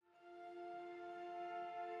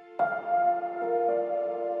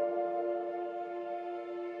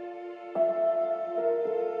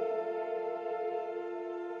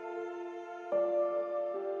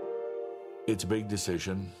It's a big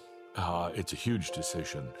decision. It's a huge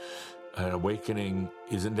decision. An awakening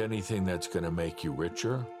isn't anything that's going to make you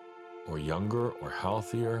richer or younger or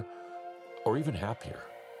healthier or even happier.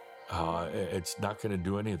 It's not going to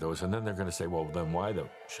do any of those. And then they're going to say, well, then why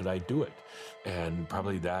should I do it? And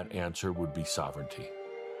probably that answer would be sovereignty.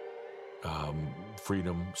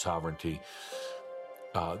 Freedom, sovereignty,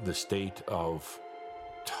 the state of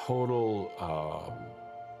total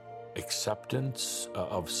acceptance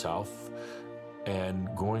of self and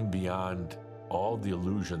going beyond all the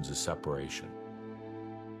illusions of separation.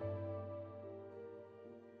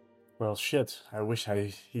 Well, shit. I wish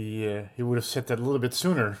he would have said that a little bit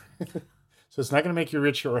sooner. So it's not going to make you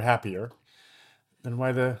richer or happier. Then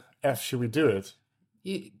why the F should we do it?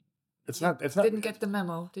 It's not. Didn't get the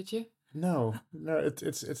memo, did you? No.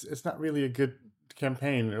 It's not really a good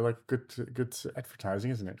campaign or like good advertising,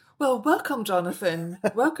 isn't it? Well, welcome, Jonathan.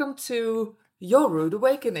 Welcome to your rude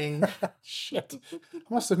awakening. Shit.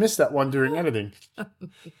 I must have missed that one during editing.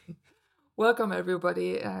 Welcome,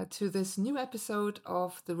 everybody, to this new episode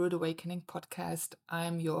of the Rude Awakening podcast.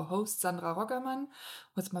 I'm your host, Sandra Roggerman,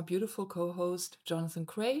 with my beautiful co-host, Jonathan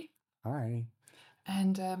Cray. Hi.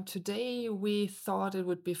 And today we thought it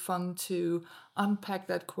would be fun to unpack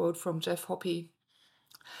that quote from Jeff Hoppe.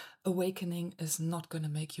 Awakening is not going to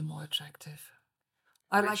make you more attractive.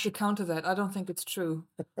 I'd like to counter that. I don't think it's true.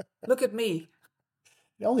 Look at me.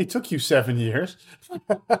 It only took you 7 years.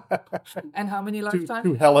 And how many lifetimes?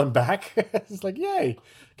 To hell and back. It's like, yay.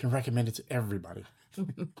 Can recommend it to everybody.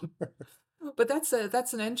 But that's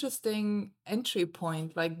an interesting entry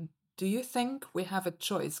point. Like, do you think we have a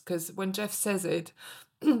choice? Because when Jeff says it,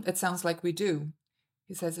 it sounds like we do.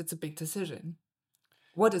 He says it's a big decision.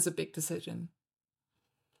 What is a big decision?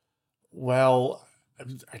 Well,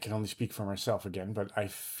 I can only speak for myself again, but I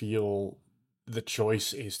feel the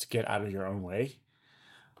choice is to get out of your own way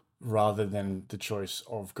rather than the choice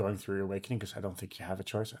of going through your awakening, because I don't think you have a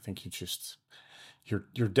choice. I think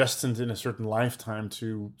you're destined in a certain lifetime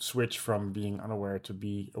to switch from being unaware to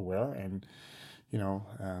be aware and,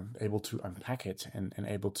 able to unpack it and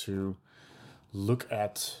able to look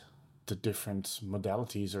at the different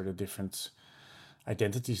modalities or the different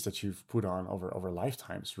identities that you've put on over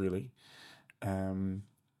lifetimes, really.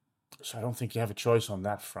 So I don't think you have a choice on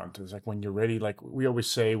that front. It's like when you're ready, like we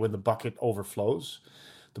always say, when the bucket overflows,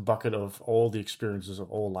 the bucket of all the experiences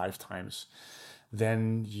of all lifetimes,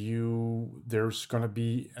 then there's going to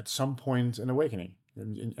be at some point an awakening.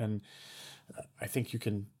 And I think you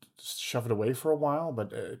can shove it away for a while,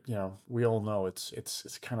 but we all know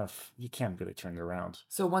it's kind of, you can't really turn it around.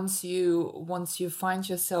 So once you find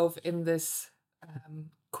yourself in this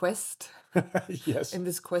quest, yes, in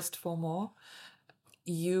this quest for more,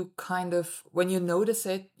 you kind of, when you notice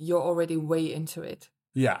it, you're already way into it.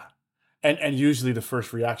 Yeah. And usually the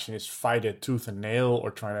first reaction is fight it tooth and nail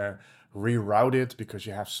or trying to reroute it because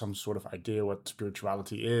you have some sort of idea what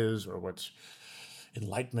spirituality is or what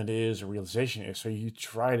enlightenment is or realization is. So you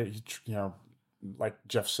try to, like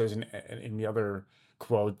Jeff says in the other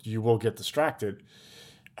quote, you will get distracted.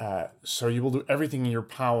 So you will do everything in your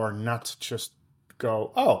power not to just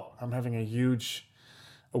go, oh, I'm having a huge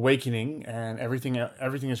awakening and everything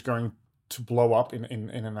is going to blow up in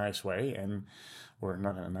a nice way, or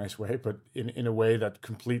not in a nice way, but in a way that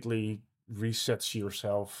completely resets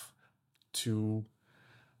yourself to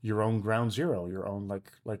your own ground zero, your own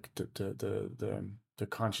like the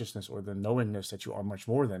consciousness or the knowingness that you are much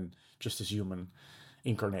more than just this human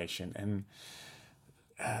incarnation, and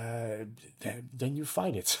then you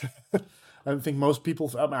fight it. I don't think most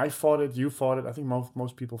people. I fought it. You fought it. I think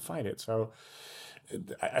most people fight it. So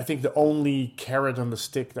I think the only carrot on the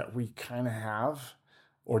stick that we kind of have,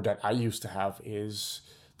 or that I used to have, is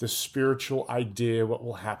the spiritual idea what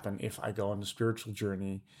will happen if I go on the spiritual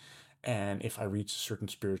journey and if I reach a certain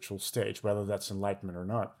spiritual stage, whether that's enlightenment or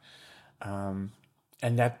not.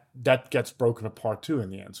 And that gets broken apart too in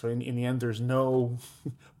the end. So in the end, there's no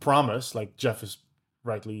promise, like Jeff is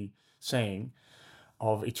rightly saying,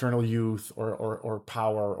 of eternal youth or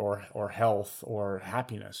power or health or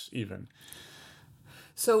happiness even.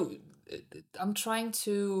 So I'm trying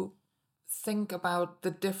to think about the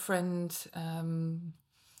different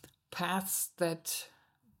paths that,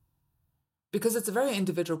 because it's a very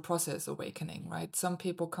individual process, awakening, right? Some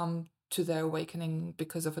people come to their awakening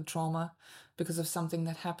because of a trauma, because of something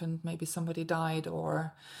that happened. Maybe somebody died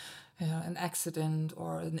or an accident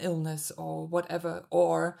or an illness or whatever,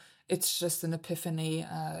 or it's just an epiphany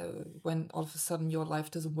when all of a sudden your life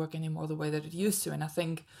doesn't work anymore the way that it used to. And I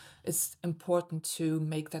think it's important to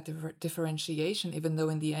make that differentiation, even though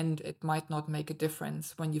in the end it might not make a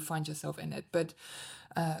difference when you find yourself in it. But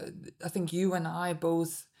I think you and I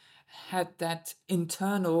both had that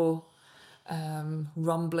internal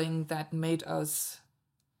rumbling that made us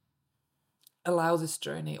allow this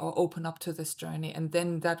journey or open up to this journey, and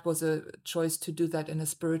then that was a choice to do that in a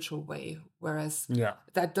spiritual way, whereas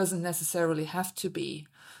that doesn't necessarily have to be.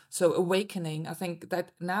 So awakening, I think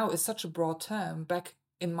that now is such a broad term. Back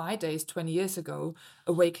in my days 20 years ago,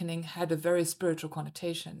 awakening had a very spiritual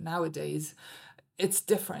connotation. Nowadays it's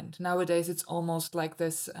different. Nowadays it's almost like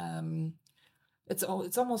this it's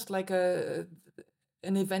almost like an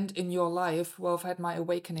event in your life. Well, I've had my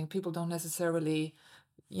awakening. People don't necessarily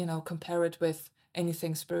compare it with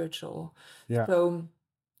anything spiritual. Yeah. So,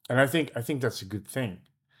 and I think that's a good thing.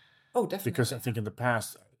 Oh, definitely. Because I think in the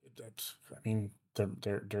past,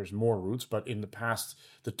 there's more routes, but in the past,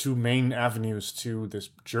 the two main avenues to this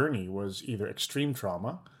journey was either extreme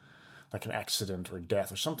trauma, like an accident or death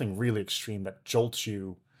or something really extreme that jolts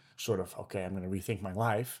you sort of, okay, I'm going to rethink my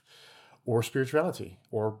life, or spirituality,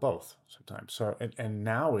 or both sometimes. So, and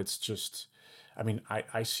now it's just,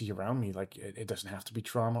 I see around me, like, it doesn't have to be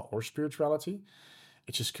trauma or spirituality.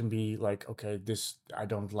 It just can be like, okay, I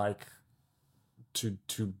don't like to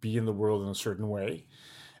be in the world in a certain way,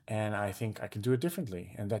 and I think I can do it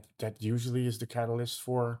differently. And that usually is the catalyst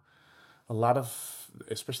for a lot of,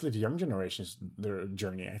 especially the young generations, their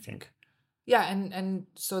journey, I think. Yeah, and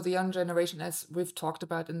so the young generation, as we've talked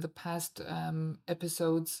about in the past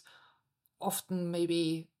episodes, often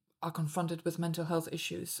maybe are confronted with mental health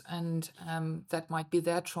issues, and that might be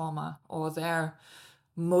their trauma or their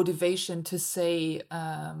motivation to say,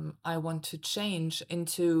 I want to change,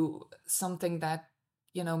 into something that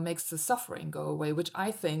makes the suffering go away, which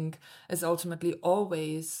I think is ultimately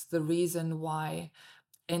always the reason why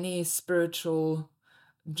any spiritual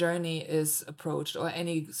journey is approached, or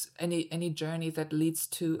any journey that leads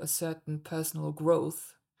to a certain personal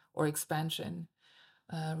growth or expansion.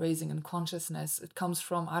 Raising in consciousness, it comes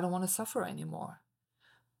from, I don't want to suffer anymore.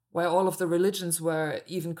 Where all of the religions were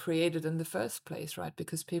even created in the first place, right?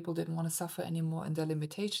 Because people didn't want to suffer anymore in their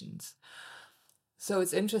limitations. So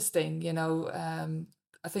it's interesting,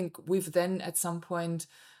 I think we've then at some point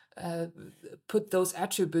put those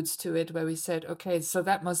attributes to it, where we said, okay, so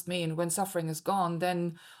that must mean when suffering is gone,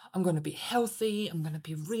 then I'm going to be healthy, I'm going to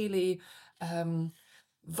be really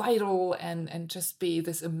vital and just be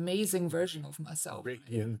this amazing version of myself,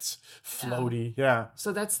 radiant, floaty. Yeah.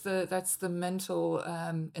 So that's the mental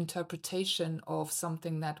interpretation of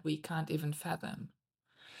something that we can't even fathom.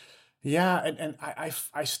 Yeah, and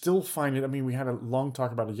I still find it, we had a long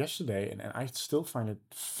talk about it yesterday, and I still find it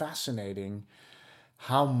fascinating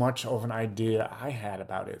how much of an idea I had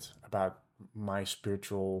about it, about my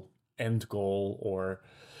spiritual end goal, or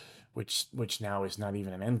which now is not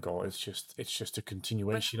even an end goal. It's just a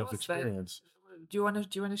continuation of experience. Do you want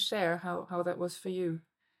to share how that was for you?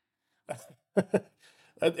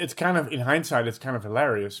 It's kind of, in hindsight, it's kind of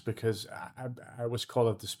hilarious, because I was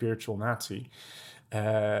called the spiritual Nazi.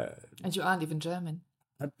 And you aren't even German.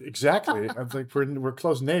 Exactly. I think we're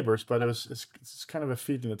close neighbors, but it's kind of a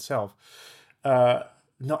feat in itself.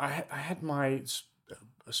 No, I had my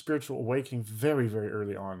spiritual awakening very, very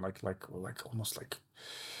early on, like almost like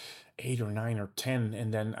 8 or 9 or 10,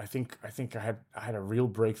 and then I think I had a real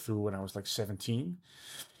breakthrough when I was like 17.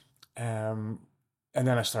 And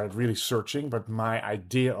then I started really searching, but my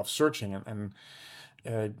idea of searching and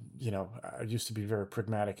I used to be very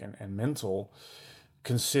pragmatic and mental,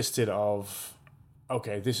 consisted of,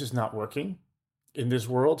 okay, this is not working in this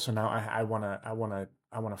world, so now I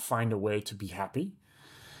wanna find a way to be happy,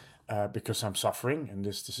 because I'm suffering, and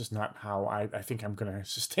this is not how I think I'm gonna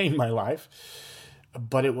sustain my life.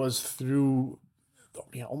 But it was through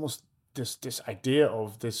almost this idea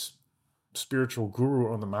of this spiritual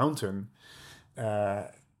guru on the mountain. And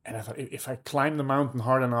I thought, if I climb the mountain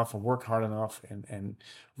hard enough and work hard enough and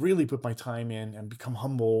really put my time in and become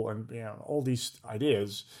humble and all these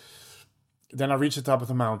ideas, then I reach the top of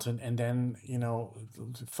the mountain, and then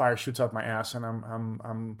fire shoots out my ass, and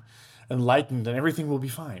I'm enlightened, and everything will be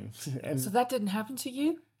fine. And so that didn't happen to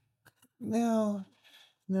you? No.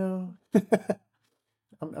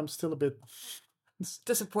 I'm still a bit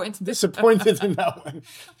disappointed in that one.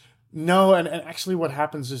 No, and actually what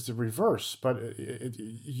happens is the reverse, but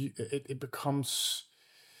it becomes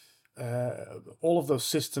all of those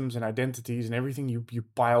systems and identities and everything you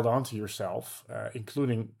piled onto yourself,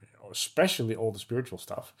 including especially all the spiritual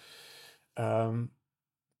stuff,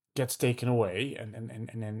 gets taken away, and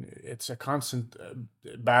then it's a constant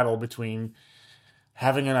battle between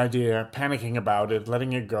having an idea, panicking about it,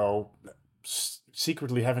 letting it go,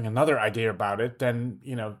 secretly having another idea about it, then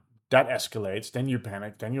that escalates, then you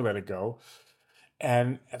panic, then you let it go,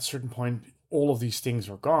 and at a certain point, all of these things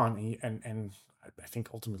are gone, and I think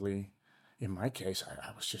ultimately, in my case,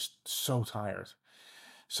 I was just so tired.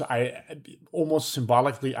 So I almost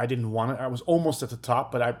symbolically, I didn't want it. I was almost at the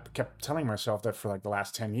top, but I kept telling myself that for like the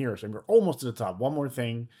last 10 years, and we're almost at the top. One more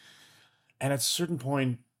thing. And at a certain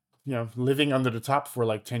point, living under the top for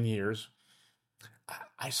like 10 years,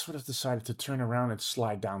 I sort of decided to turn around and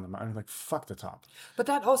slide down the mountain, like fuck the top. But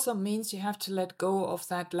that also means you have to let go of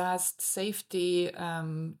that last safety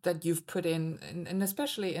that you've put in, and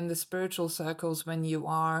especially in the spiritual circles when you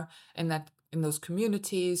are in those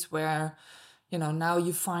communities where, now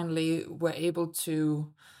you finally were able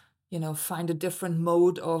to, find a different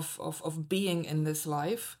mode of being in this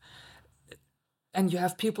life. And you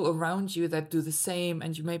have people around you that do the same,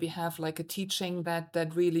 and you maybe have like a teaching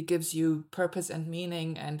that really gives you purpose and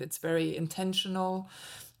meaning, and it's very intentional,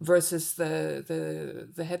 versus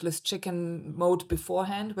the headless chicken mode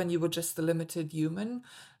beforehand, when you were just the limited human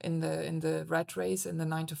in the rat race, in the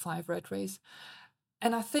 9 to 5 rat race.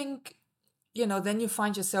 And I think, then you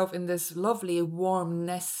find yourself in this lovely warm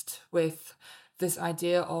nest with this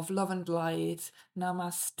idea of love and light,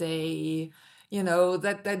 namaste,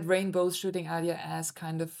 that rainbows shooting out your ass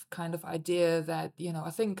kind of idea that, I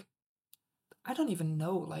think, I don't even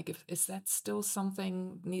know, like, is that still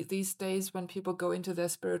something these days when people go into their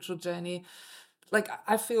spiritual journey? Like,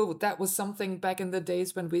 I feel that was something back in the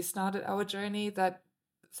days when we started our journey, that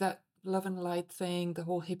love and light thing, the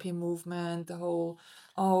whole hippie movement, the whole,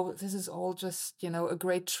 oh, this is all just, a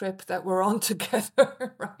great trip that we're on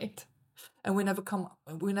together, right? And we never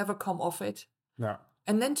come off it. No.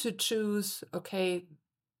 And then to choose, okay,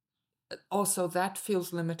 also that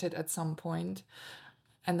feels limited at some point,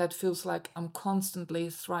 and that feels like I'm constantly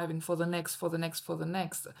striving for the next, for the next, for the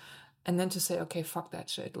next. And then to say, okay, fuck that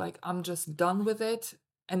shit. Like, I'm just done with it.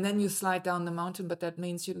 And then you slide down the mountain, but that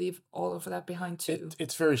means you leave all of that behind too.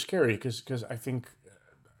 It's very scary because I think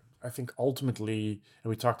ultimately, and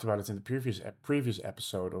we talked about it in the previous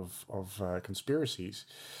episode of conspiracies.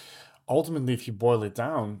 Ultimately, if you boil it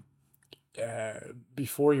down,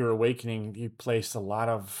 before your awakening, you placed a lot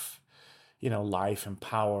of life and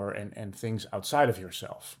power and things outside of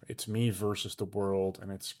yourself. It's me versus the world,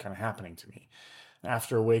 and it's kind of happening to me.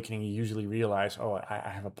 After awakening, you usually realize, oh,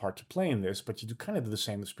 I have a part to play in this, but you do kind of do the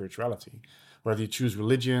same with spirituality. Whether you choose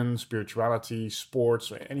religion, spirituality,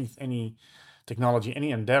 sports, or any technology,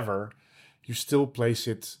 any endeavor, you still place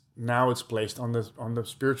it. Now it's placed on the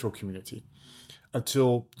spiritual community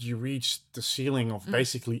until you reach the ceiling of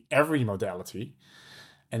basically every modality,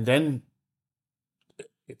 and then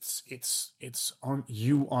it's on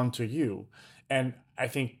you, onto you. And I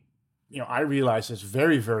think I realized this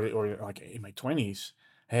very, very early, like in my 20s.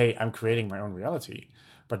 Hey, I'm creating my own reality,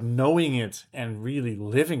 but knowing it and really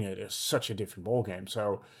living it is such a different ballgame.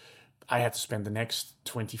 So I had to spend the next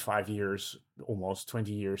 25 years, almost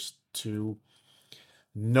 20 years, to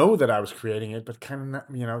know that I was creating it, but kind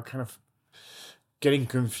of getting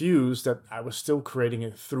confused that I was still creating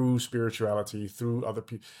it through spirituality, through other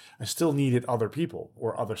people. I still needed other people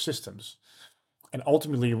or other systems. And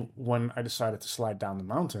ultimately, when I decided to slide down the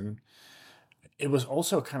mountain, it was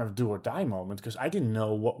also a kind of do or die moment, because I didn't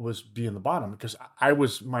know what was being the bottom, because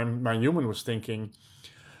my human was thinking,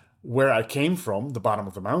 where I came from, the bottom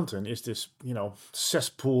of the mountain, is this,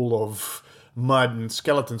 cesspool of mud and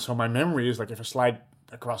skeletons. So my memory is like, if I slide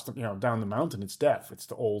across the, down the mountain, it's death. It's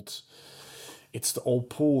the old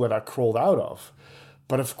pool that I crawled out of.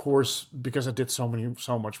 But of course, because I did so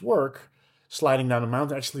much work, sliding down the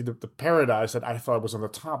mountain, actually the paradise that I thought was on the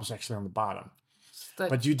top is actually on the bottom.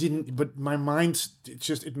 But my mind,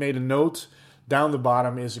 it made a note, down the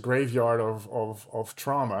bottom is a graveyard of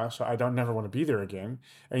trauma, so I don't never want to be there again.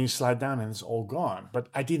 And you slide down and it's all gone. But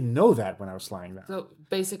I didn't know that when I was sliding down. So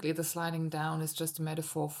basically the sliding down is just a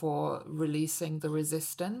metaphor for releasing the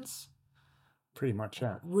resistance. Pretty much,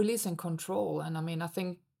 yeah. Releasing control. And I mean, I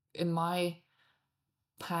think in my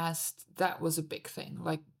past, that was a big thing.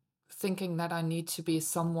 Like, thinking that I need to be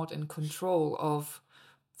somewhat in control of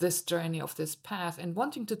this journey, of this path, and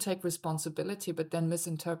wanting to take responsibility, but then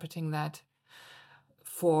misinterpreting that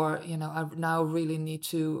for, I now really need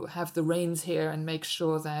to have the reins here and make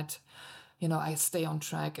sure that, I stay on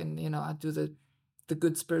track, and, I do the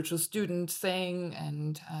good spiritual student thing.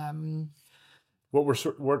 And what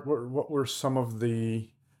were some of the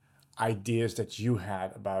ideas that you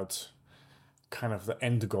had about kind of the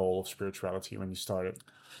end goal of spirituality when you started?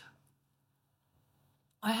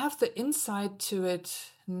 I have the insight to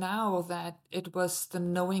it now that it was the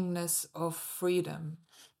knowingness of freedom,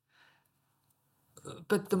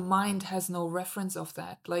 but the mind has no reference of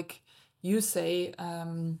that. Like you say,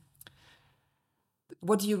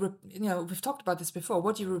 what do you, we've talked about this before,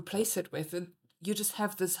 what do you replace it with? And you just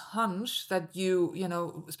have this hunch that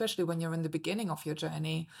especially when you're in the beginning of your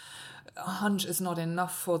journey, a hunch is not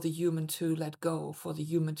enough for the human to let go, for the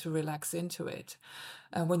human to relax into it.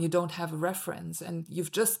 When you don't have a reference and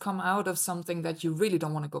you've just come out of something that you really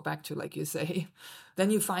don't want to go back to, like you say, then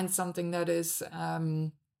you find something that is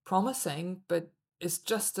promising, but it's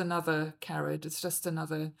just another carrot, it's just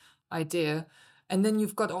another idea. And then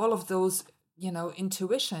you've got all of those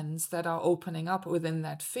intuitions that are opening up within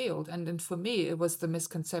that field. And then for me, it was the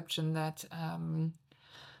misconception that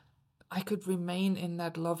I could remain in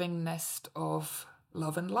that loving nest of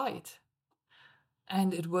love and light.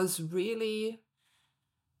 And it was really,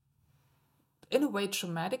 in a way,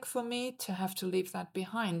 traumatic for me to have to leave that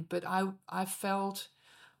behind. But I felt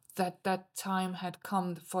that time had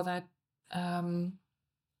come for that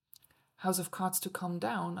house of cards to come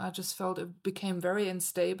down. I just felt it became very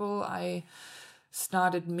unstable. I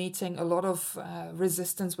started meeting a lot of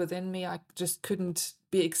resistance within me. I just couldn't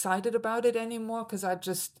be excited about it anymore because I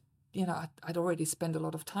just, I'd already spent a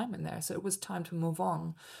lot of time in there. So it was time to move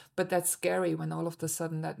on. But that's scary when all of a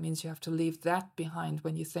sudden that means you have to leave that behind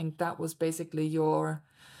when you think that was basically your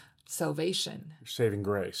salvation. Your saving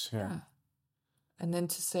grace, yeah. And then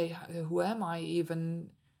to say, who am I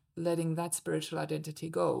even letting that spiritual identity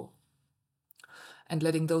go? And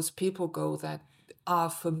letting those people go that are,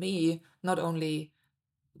 for me, not only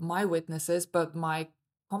my witnesses, but my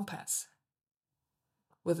compass.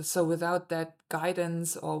 So without that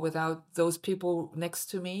guidance or without those people next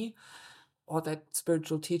to me or that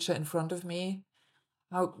spiritual teacher in front of me,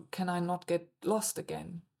 how can I not get lost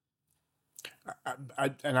again?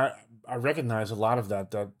 I recognize a lot of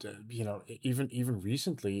that even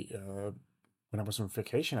recently when I was on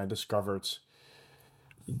vacation, I discovered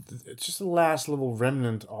it's just the last little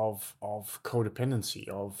remnant of codependency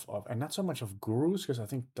of and not so much of gurus, because I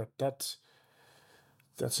think that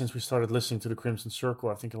since we started listening to the Crimson Circle,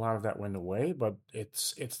 I think a lot of that went away. But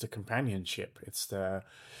it's the companionship, it's the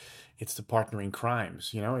partner in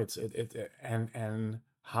crimes, and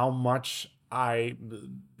how much I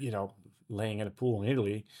laying in a pool in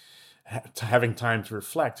Italy, having time to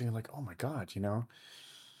reflect and like, oh my God,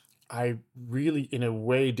 I really, in a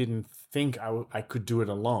way, didn't think I could do it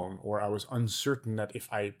alone, or I was uncertain that if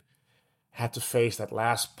I had to face that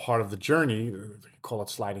last part of the journey, call it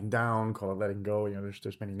sliding down, call it letting go,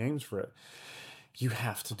 there's many names for it. You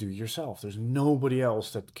have to do it yourself. There's nobody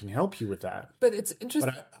else that can help you with that. But it's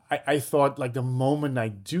interesting. But I thought, like, the moment I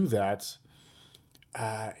do that,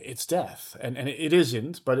 it's death, and it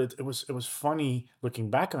isn't. But it was funny looking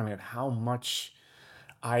back on it, how much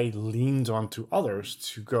I leaned onto others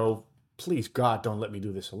to go, please, God, don't let me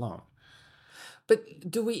do this alone.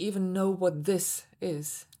 But do we even know what this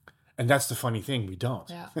is? And that's the funny thing, we don't.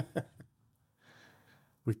 Yeah.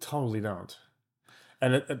 We totally don't.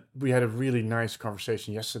 And we had a really nice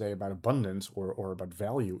conversation yesterday about abundance or about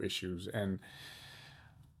value issues. And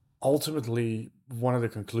ultimately, one of the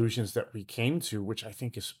conclusions that we came to, which I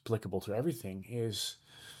think is applicable to everything, is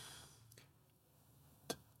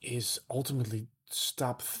ultimately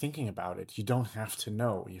stop thinking about it. You don't have to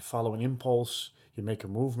know. You follow an impulse, you make a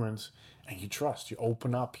movement, and you trust. You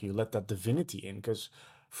open up, you let that divinity in. Because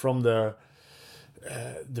from the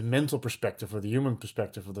mental perspective, or the human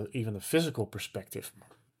perspective, or even the physical perspective,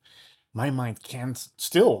 my mind can't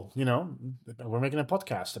still, we're making a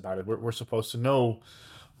podcast about it. We're supposed to know,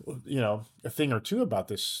 a thing or two about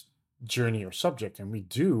this journey or subject, and we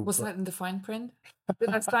do. Was that in the fine print? Did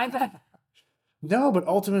I sign that? No, but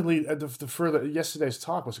ultimately, the further, yesterday's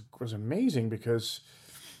talk was amazing, because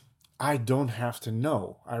I don't have to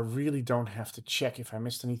know. I really don't have to check if I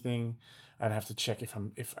missed anything. I don't have to check if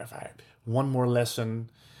I one more lesson,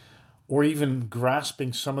 or even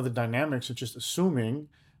grasping some of the dynamics, and just assuming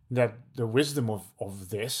that the wisdom of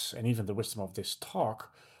this, and even the wisdom of this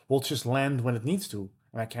talk, will just land when it needs to,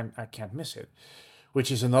 and I can't miss it. Which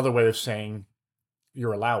is another way of saying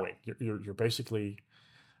you're allowing. You're basically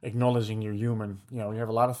acknowledging you're human. You have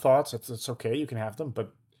a lot of thoughts. It's okay. You can have them,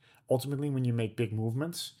 but ultimately, when you make big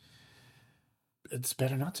movements, it's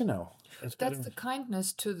better not to know. That's the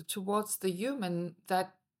kindness towards the human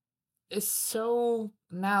that is so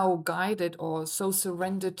now guided or so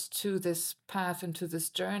surrendered to this path and to this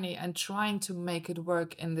journey, and trying to make it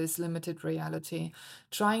work in this limited reality,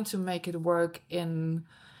 trying to make it work in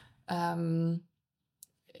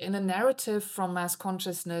in a narrative from mass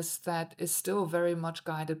consciousness that is still very much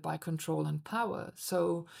guided by control and power.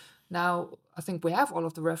 So now I think we have all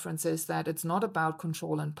of the references that it's not about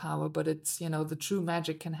control and power, but it's, the true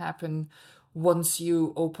magic can happen once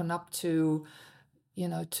you open up to,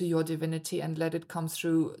 to your divinity and let it come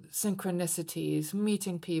through synchronicities,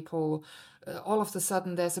 meeting people. All of a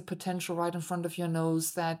sudden, there's a potential right in front of your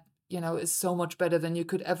nose that, is so much better than you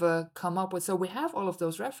could ever come up with. So we have all of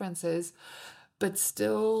those references, but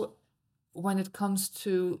still, when it comes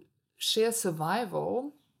to sheer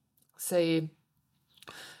survival, say,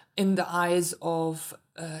 in the eyes of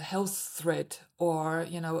a health threat or,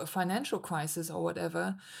 a financial crisis or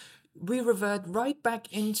whatever, we revert right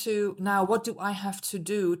back into, now, what do I have to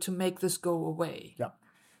do to make this go away? Yeah.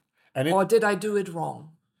 Or did I do it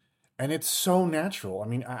wrong? And it's so natural. I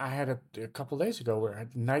mean, I had a couple days ago where I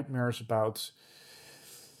had nightmares about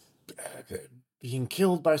being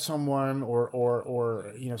killed by someone or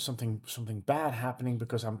something bad happening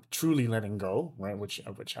because I'm truly letting go, right? Which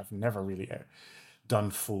I've never really done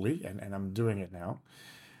fully, and I'm doing it now.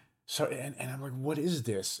 So and I'm like, what is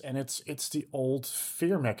this? And it's the old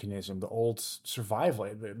fear mechanism, the old survival,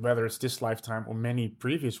 whether it's this lifetime or many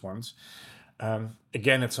previous ones.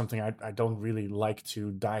 Again, it's something I don't really like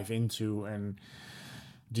to dive into and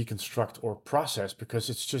deconstruct or process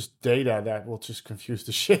because it's just data that will just confuse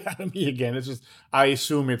the shit out of me again. It's just, I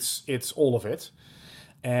assume it's all of it,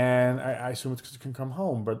 and I assume it can come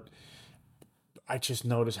home, but I just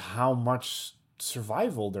notice how much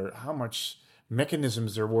survival how much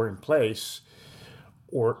mechanisms there were in place,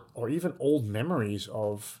 or even old memories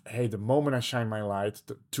of, hey, the moment I shine my light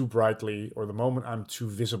too brightly, or the moment I'm too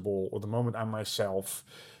visible, or the moment I'm myself,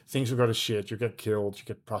 things will go to shit. You get killed, you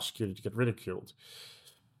get prosecuted, you get ridiculed.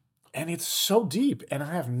 And it's so deep, and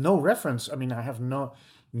I have no reference. I mean, I have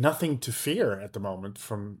nothing to fear at the moment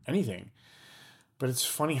from anything. But it's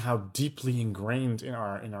funny how deeply ingrained in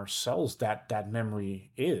our cells that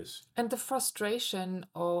memory is. And the frustration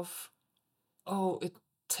of, oh, it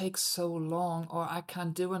takes so long, or I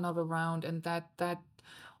can't do another round, and that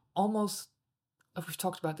almost, we've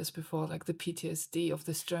talked about this before, like the PTSD of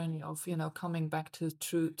this journey of, coming back to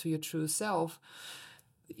your true self.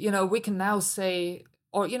 We can now say,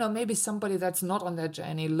 or, maybe somebody that's not on their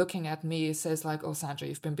journey looking at me says like, oh, Sandra,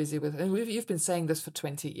 you've been busy with it. And you've been saying this for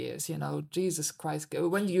 20 years, Jesus Christ.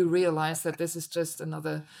 When do you realize that this is just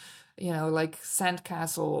another, like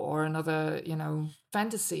sandcastle or another,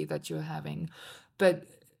 fantasy that you're having? But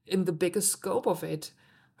in the bigger scope of it,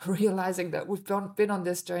 realizing that we've been on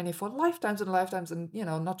this journey for lifetimes and lifetimes and,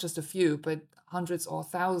 not just a few, but hundreds or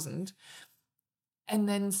thousands. And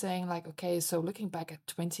then saying like, okay, so looking back at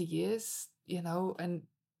 20 years, and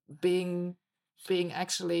being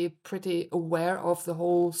actually pretty aware of the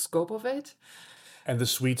whole scope of it. And the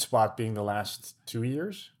sweet spot being the last 2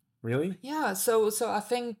 years, really? Yeah. So I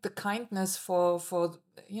think the kindness for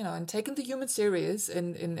and taking the human serious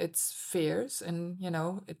in its fears, and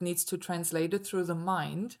it needs to translate it through the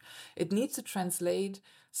mind. It needs to translate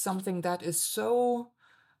something that is so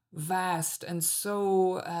vast and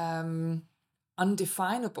so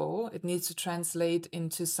undefinable. It needs to translate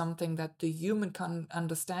into something that the human can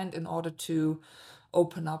understand in order to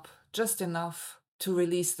open up just enough to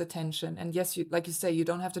release the tension. And yes, like you say, you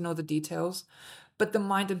don't have to know the details, but the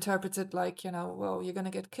mind interprets it like, well, you're going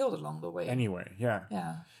to get killed along the way. Anyway, yeah.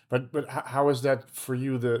 Yeah. But how is that for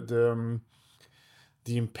you, the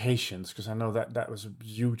impatience? Because I know that was a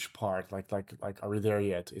huge part. Like, are we there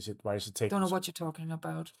yet? Why does it take? Don't know what you're talking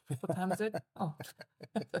about. What time is it? Oh.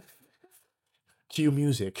 Cue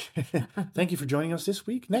music. Thank you for joining us this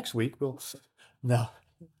week. Next week no.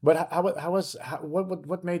 But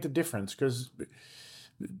what made the difference? Because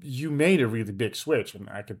you made a really big switch, and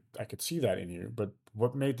I could see that in you. But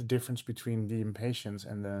what made the difference between the impatience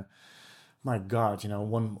and the, my God,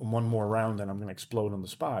 one more round and I'm gonna explode on the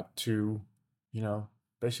spot, to,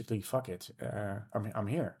 basically fuck it. I'm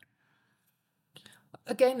here.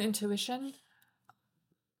 Again, intuition.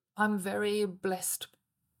 I'm very blessed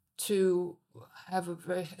to have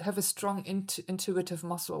a strong intuitive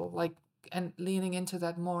muscle, like, and leaning into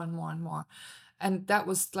that more and more and more. And that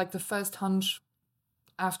was like the first hunch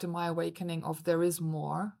after my awakening of there is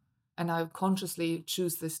more, and I consciously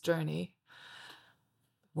choose this journey.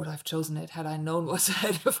 Would I've chosen it had I known what's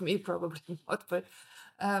ahead of me? Probably not. But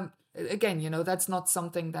again, that's not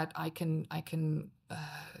something that I can.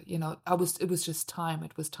 It was just time.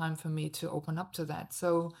 It was time for me to open up to that.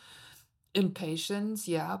 So impatience,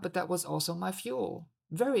 yeah, but that was also my fuel.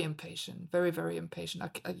 Very impatient, very, very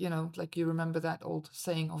impatient. Like you remember that old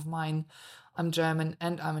saying of mine, I'm German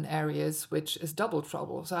and I'm in Aries, which is double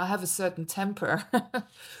trouble. So I have a certain temper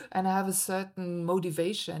and I have a certain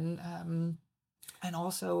motivation, and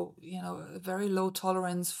also, a very low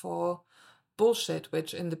tolerance for bullshit,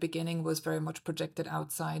 which in the beginning was very much projected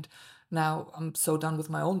outside. Now I'm so done with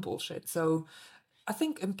my own bullshit. So I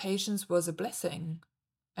think impatience was a blessing.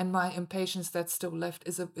 And my impatience that's still left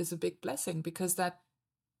is a big blessing, because that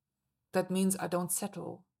means I don't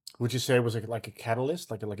settle. Would you say it was like a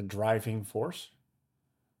catalyst, like a driving force,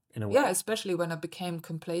 in a way? Yeah, especially when I became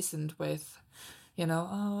complacent with,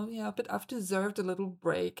 oh yeah, but I've deserved a little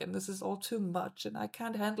break and this is all too much and I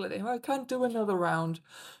can't handle it anymore. I can't do another round.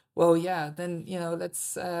 Well, yeah, then,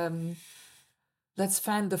 let's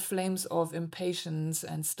fan the flames of impatience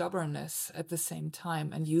and stubbornness at the same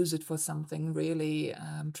time and use it for something really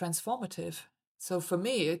transformative. So for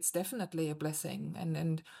me, it's definitely a blessing,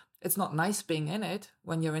 and it's not nice being in it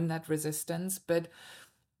when you're in that resistance, but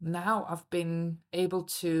now I've been able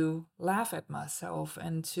to laugh at myself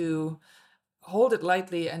and to hold it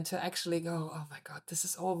lightly and to actually go, oh my God, this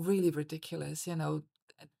is all really ridiculous,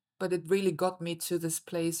 but it really got me to this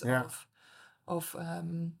place Yeah. of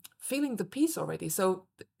feeling the peace already. So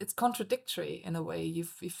it's contradictory in a way. You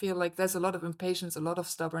feel like there's a lot of impatience, a lot of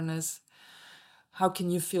stubbornness. How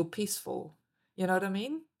can you feel peaceful? You know what I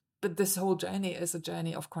mean? But this whole journey is a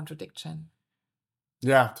journey of contradiction.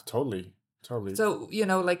 Yeah, totally. Totally. So,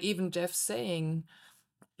 like even Jeff saying,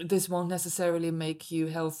 this won't necessarily make you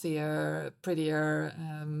healthier, prettier,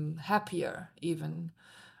 happier even.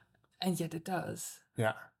 And yet it does.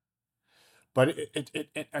 Yeah. But it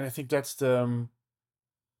and I think that's the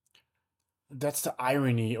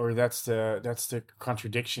irony, or that's the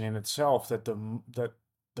contradiction in itself, that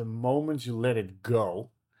the moment you let it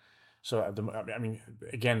go. So I mean,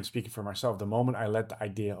 again, speaking for myself, the moment I let the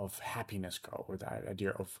idea of happiness go, or the idea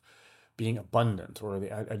of being abundant, or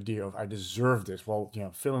the idea of I deserve this, well,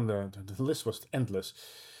 filling the list was endless,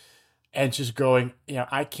 and just going,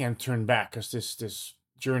 I can't turn back, because this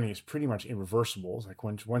journey is pretty much irreversible. It's like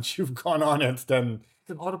once you've gone on it, then It's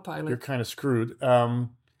an autopilot. you're kind of screwed.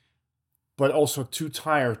 But also too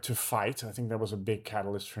tired to fight. I think that was a big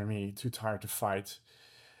catalyst for me. Too tired to fight.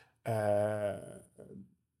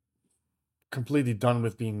 Completely done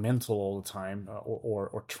with being mental all the time,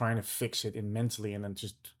 or trying to fix it in mentally, and then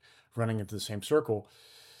just running into the same circle.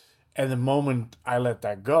 And the moment I let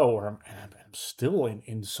that go, or I'm still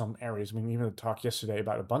in some areas. I mean, even the talk yesterday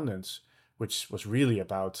about abundance, which was really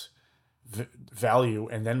about value,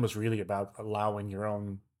 and then was really about allowing your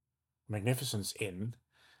own magnificence in.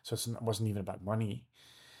 So it wasn't even about money.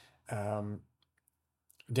 Then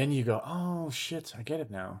you go, oh shit, I get it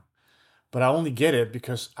now. But I only get it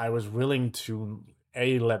because I was willing to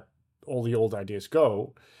let all the old ideas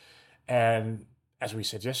go, and as we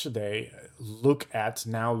said yesterday, look at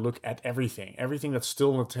everything that's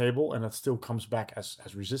still on the table and that still comes back as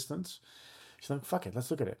resistance. She's like, fuck it,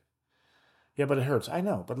 let's look at it. Yeah, but it hurts. I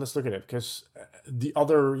know, but let's look at it, because the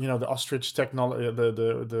other, the ostrich technology,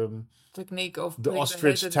 the technique of the putting the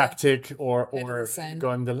ostrich head in tactic, or head in the sand.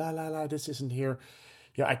 going the la, this isn't here.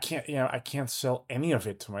 Yeah, I can't sell any of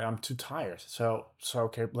it to I'm too tired. So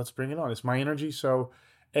okay, let's bring it on. It's my energy, so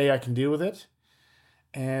I can deal with it,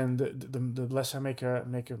 and the less I make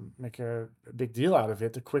a big deal out of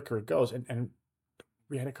it, the quicker it goes. And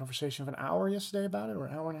we had a conversation of an hour yesterday about it, or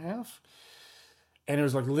an hour and a half, and it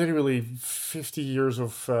was like literally 50 years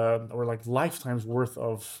of or like lifetimes worth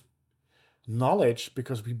of knowledge,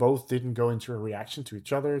 because we both didn't go into a reaction to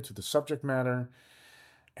each other, to the subject matter.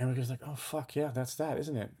 And we're just like, oh, fuck, yeah, that's that,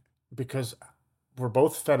 isn't it? Because we're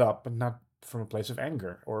both fed up, but not from a place of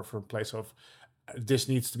anger, or from a place of this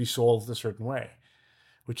needs to be solved a certain way.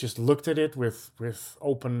 We just looked at it with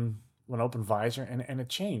open visor, and it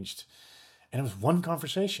changed. And it was one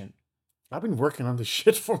conversation. I've been working on this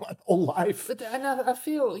shit for my whole life. But I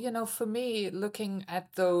feel, for me, looking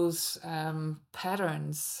at those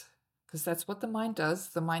patterns, because that's what the mind does.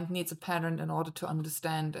 The mind needs a pattern in order to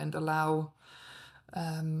understand and allow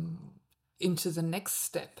into the next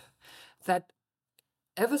step. That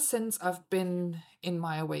ever since I've been in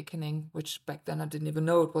my awakening, which back then I didn't even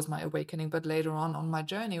know it was my awakening, but later on my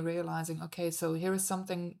journey, realizing, okay, so here is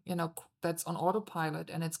something, that's on autopilot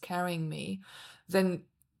and it's carrying me, then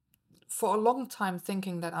for a long time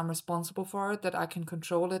thinking that I'm responsible for it, that I can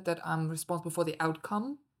control it, that I'm responsible for the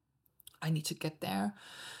outcome. I need to get there.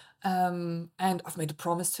 And I've made a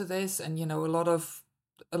promise to this, and,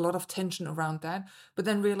 a lot of tension around that, but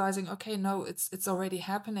then realizing, okay, no, it's already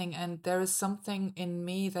happening, and there is something in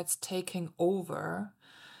me that's taking over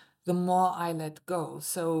the more I let go.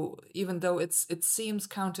 So even though it seems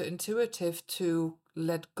counterintuitive to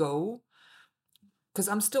let go, because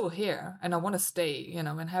I'm still here and I want to stay,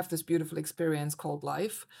 and have this beautiful experience called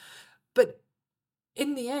life. But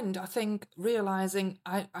in the end, I think realizing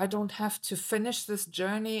I don't have to finish this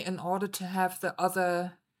journey in order to have the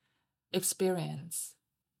other experience.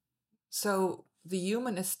 So the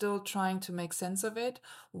human is still trying to make sense of it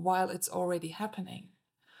while it's already happening.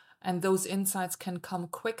 And those insights can come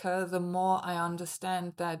quicker the more I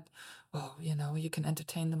understand that, you can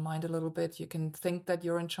entertain the mind a little bit, you can think that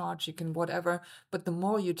you're in charge, you can whatever, but the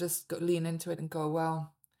more you just lean into it and go,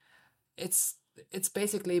 well, it's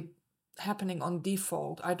basically happening on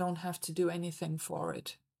default. I don't have to do anything for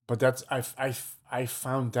it. But that's I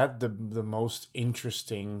found that the most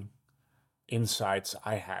interesting insights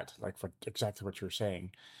I had, like for exactly what you're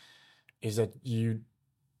saying, is that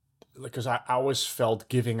because I always felt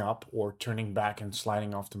giving up or turning back and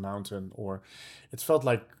sliding off the mountain, or it felt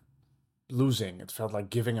like losing, it felt like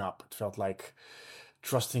giving up, it felt like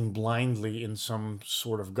trusting blindly in some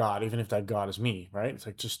sort of God, even if that God is me, right? It's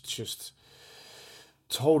like just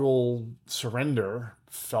total surrender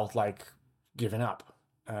felt like giving up,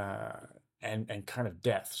 and kind of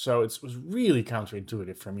death. So it was really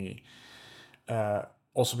counterintuitive for me.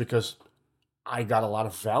 Also because I got a lot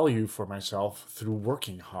of value for myself through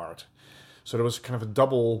working hard. So there was kind of a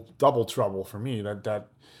double trouble for me that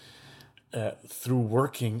through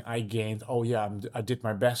working I gained, oh yeah, I did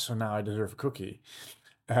my best, so now I deserve a cookie.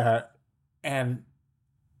 And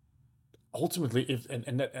ultimately,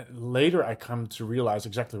 later I come to realize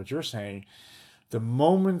exactly what you're saying. The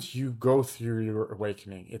moment you go through your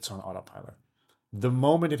awakening, it's on autopilot. The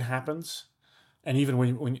moment it happens, and even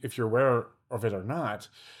when if you're aware of it or not,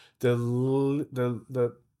 the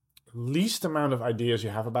least amount of ideas you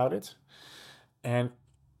have about it, and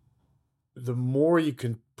the more you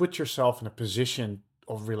can put yourself in a position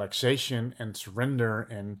of relaxation and surrender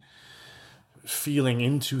and feeling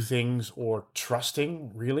into things or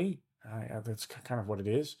trusting, really, that's kind of what it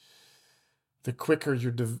is, the quicker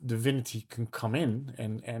your divinity can come in,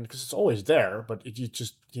 and because it's always there, but you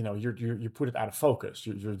just you put it out of focus.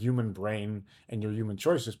 Your human brain and your human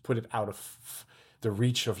choices put it out of the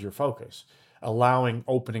reach of your focus.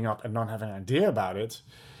 Opening up and not having an idea about it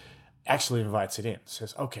actually invites it in.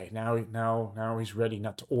 Says, okay, now he's ready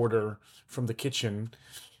not to order from the kitchen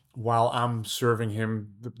while I'm serving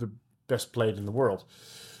him the best plate in the world.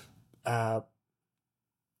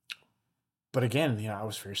 But again, I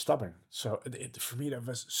was very stubborn. So for me, that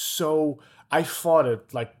was so. I fought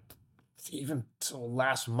it like even till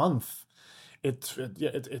last month. It's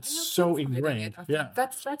so ingrained.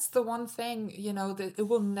 That's the one thing, that it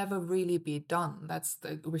will never really be done.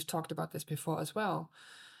 We've talked about this before as well.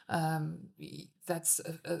 That's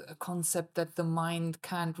a concept that the mind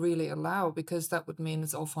can't really allow, because that would mean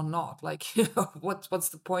it's all for naught. Like, what's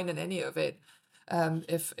the point in any of it?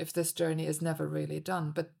 If this journey is never really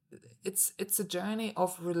done. But it's a journey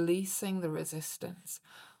of releasing the resistance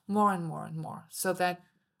more and more and more, so that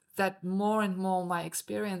more and more my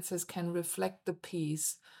experiences can reflect the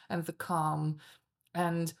peace and the calm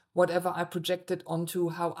and whatever I projected onto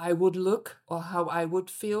how I would look or how I would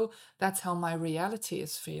feel. That's how my reality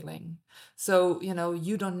is feeling. So,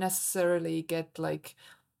 you don't necessarily get like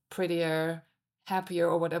prettier, happier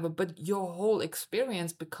or whatever, but your whole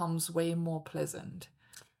experience becomes way more pleasant.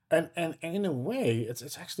 And in a way,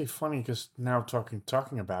 it's actually funny, because now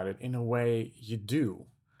talking about it, in a way you do,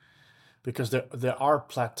 because there are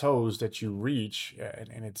plateaus that you reach,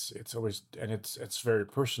 and it's always, and it's very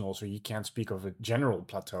personal, so you can't speak of a general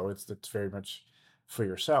plateau. It's very much for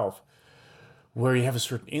yourself, where you have a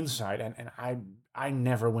certain insight, and I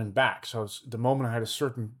never went back. So the moment I had a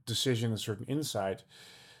certain decision, a certain insight,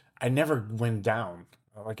 I never went down.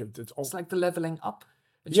 Like it's like the leveling up,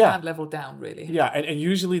 but you can't level down, really. Yeah, and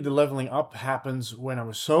usually the leveling up happens when I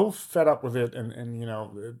was so fed up with it, and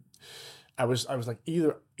I was like,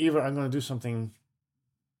 either I'm going to do something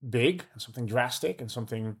big, something drastic, and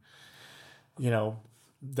something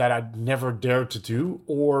that I'd never dared to do,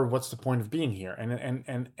 or what's the point of being here?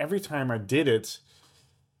 And every time I did it,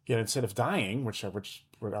 instead of dying, which I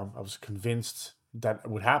was convinced that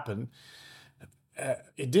would happen.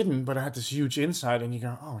 It didn't, but I had this huge insight, and you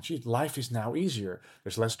go, oh, gee, life is now easier.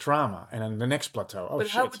 There's less drama. And then the next plateau, but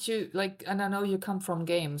how would you, like, and I know you come from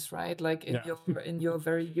games, right? Like in your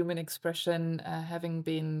very human expression, having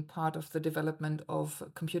been part of the development of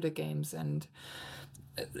computer games, and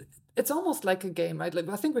it's almost like a game, right? Like,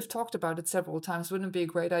 I think we've talked about it several times. Wouldn't it be a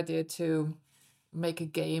great idea to make a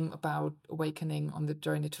game about awakening on the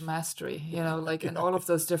journey to mastery, like in all of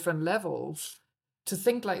those different levels? To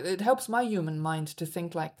think like it helps my human mind to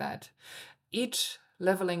think like that. Each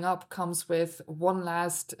leveling up comes with one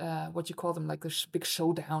last, what you call them, like the big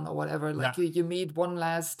showdown or whatever. Like you meet one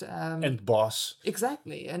last And boss.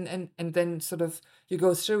 exactly, and then sort of you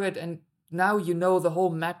go through it, and now you know the whole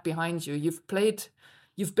map behind you.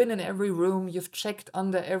 You've been in every room, you've checked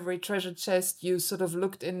under every treasure chest, you sort of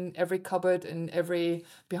looked in every cupboard and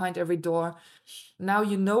behind every door. Now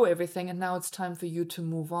you know everything, and now it's time for you to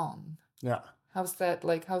move on. Yeah. How's that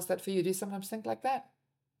for you? Do you sometimes think like that?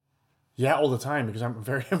 Yeah, all the time, because I'm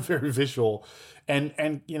very visual, and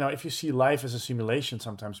if you see life as a simulation,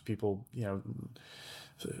 sometimes people,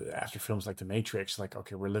 after films like The Matrix, like,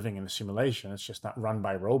 okay, we're living in a simulation. It's just not run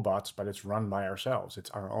by robots, but it's run by ourselves.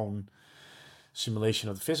 It's our own simulation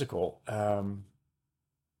of the physical,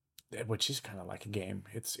 which is kind of like a game.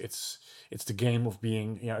 It's the game of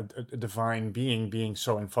being, a divine being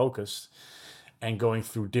so in focus, and going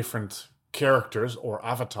through different characters or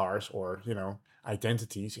avatars or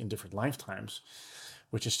identities in different lifetimes,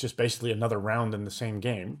 which is just basically another round in the same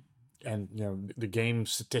game. And the game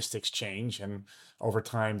statistics change, and over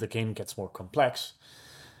time the game gets more complex.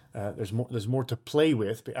 There's more to play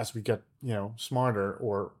with as we get smarter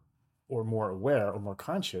or more aware or more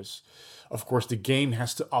conscious. Of course, the game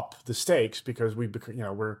has to up the stakes, because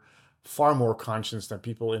we're far more conscious than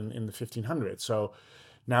people in the 1500s. So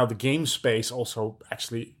now the game space also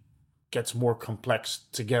actually gets more complex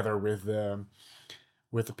together with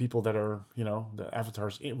the people that are, the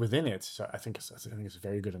avatars within it. So I think it's a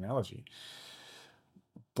very good analogy.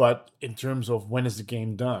 But in terms of when is the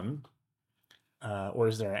game done, or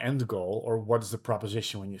is there an end goal, or what is the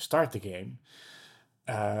proposition when you start the game?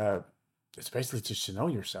 It's basically just to know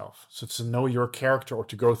yourself. So to know your character, or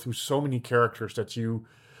to go through so many characters that you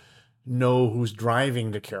know who's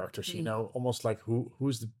driving the characters. Almost like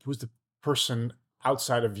who's the person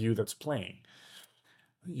outside of you that's playing.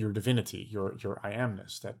 Your divinity, your I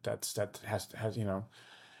amness, that has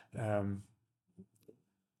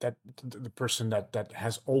that the person that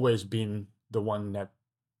has always been the one that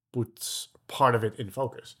puts part of it in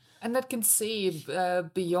focus, and that can see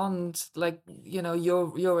beyond, like,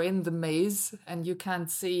 you're in the maze and you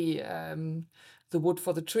can't see the wood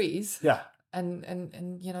for the trees. Yeah. And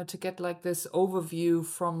to get like this overview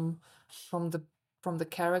from the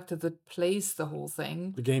character that plays the whole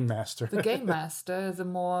thing, the game master, the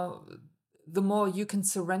more you can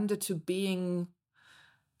surrender to being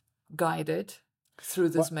guided through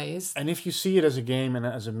this maze. And if you see it as a game and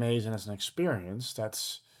as a maze and as an experience,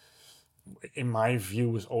 that's, in my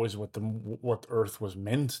view, was always what Earth was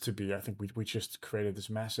meant to be. I think we just created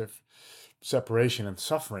this massive separation and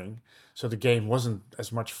suffering, so the game wasn't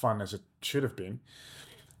as much fun as it should have been.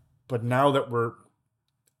 But now that we're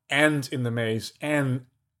in the maze and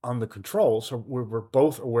on the control, so we're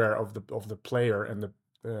both aware of the player and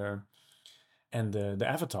the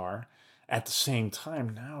avatar at the same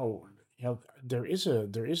time. Now there is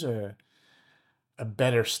a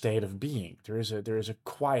better state of being. There is a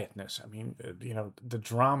quietness. I mean, the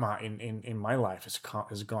drama in my life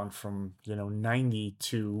has gone from 90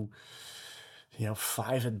 to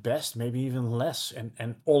 5 at best, maybe even less,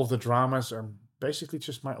 and all of the dramas are basically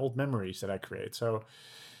just my old memories that I create. So,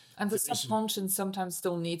 and the subconscious sometimes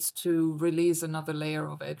still needs to release another layer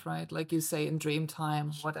of it, right? Like you say, in dream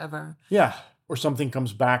time, whatever. Yeah, or something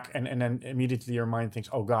comes back, and then immediately your mind thinks,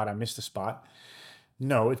 "Oh God, I missed a spot."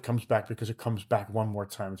 No, it comes back because it comes back one more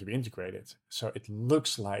time to be integrated. So it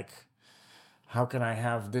looks like, how can I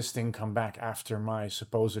have this thing come back after my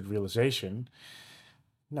supposed realization?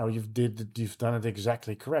 No, you've done it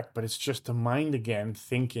exactly correct, but it's just the mind again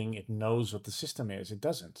thinking it knows what the system is. It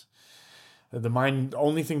doesn't. The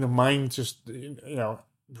only thing the mind just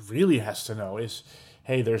really has to know is,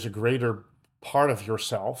 hey, there's a greater part of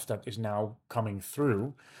yourself that is now coming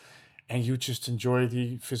through, and you just enjoy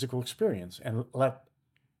the physical experience and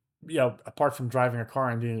apart from driving a car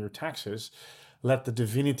and doing your taxes, let the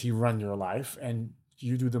divinity run your life, and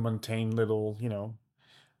you do the mundane little,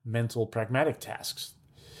 mental pragmatic tasks.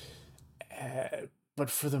 But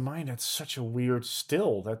for the mind, that's such a weird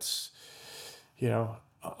still. That's,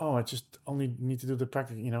 I just only need to do the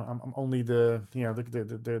practical. I'm only the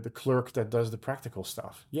clerk that does the practical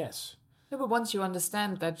stuff. Yes. Yeah, but once you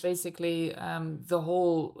understand that basically the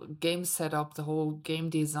whole game setup, the whole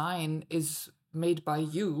game design is made by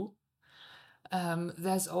you,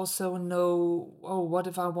 there's also no, what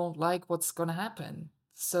if I won't like what's going to happen?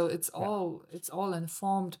 So it's all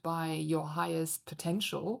informed by your highest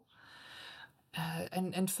potential.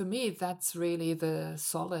 And for me, that's really the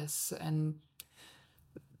solace and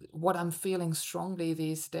what I'm feeling strongly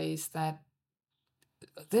these days, that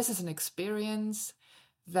this is an experience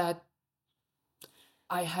that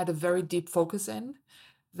I had a very deep focus in.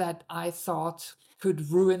 that I thought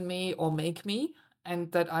could ruin me or make me,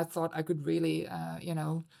 and that I thought I could really,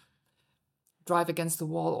 drive against the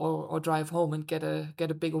wall or drive home and get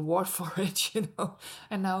a big award for it,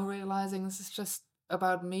 And now realizing this is just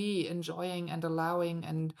about me enjoying and allowing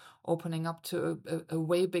and opening up to a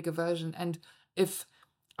way bigger version. And if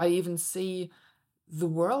I even see the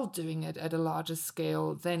world doing it at a larger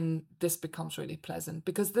scale, then this becomes really pleasant.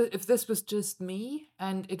 Because if this was just me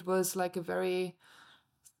and it was like a very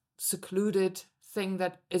secluded thing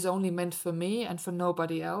that is only meant for me and for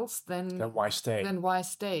nobody else, then why stay?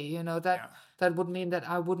 That would mean that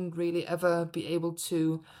I wouldn't really ever be able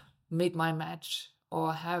to meet my match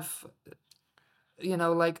or have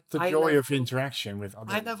like The joy of interaction with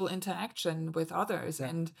others. high level interaction with others. Yeah.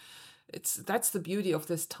 And that's the beauty of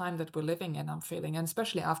this time that we're living in, I'm feeling, and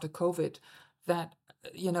especially after COVID, that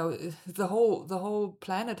the whole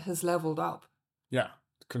planet has leveled up. Yeah,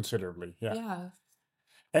 considerably. Yeah. Yeah.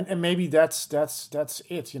 And maybe that's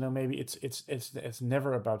it. Maybe it's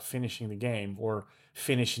never about finishing the game or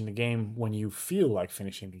finishing the game when you feel like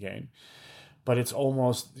finishing the game, but it's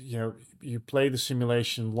almost you play the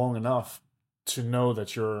simulation long enough to know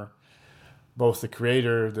that you're both the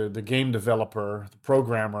creator, the game developer, the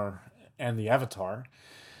programmer, and the avatar,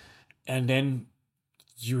 and then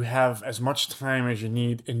you have as much time as you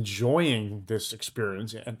need enjoying this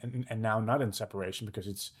experience, and now not in separation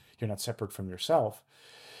because you're not separate from yourself.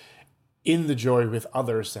 In the joy with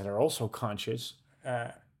others that are also conscious,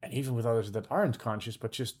 and even with others that aren't conscious,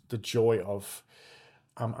 but just the joy of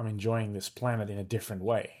I'm enjoying this planet in a different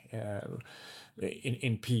way,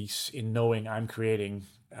 in peace, in knowing I'm creating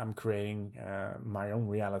my own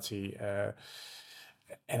reality,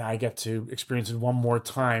 and I get to experience it one more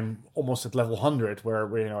time, almost at level 100,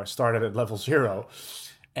 where I started at level 0,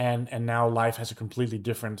 and now life has a completely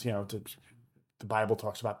different. The Bible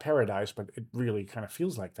talks about paradise, but it really kind of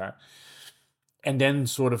feels like that. And then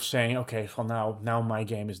sort of saying, okay, well now my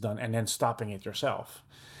game is done, and then stopping it yourself.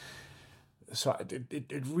 So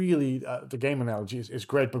it really, the game analogy is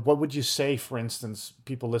great. But what would you say, for instance,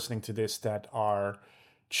 people listening to this that are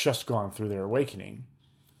just gone through their awakening,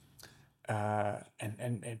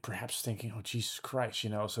 and perhaps thinking, oh, Jesus Christ,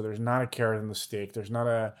 so there's not a carrot and the stick. There's not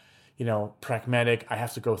a pragmatic, I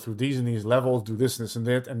have to go through these and these levels, do this and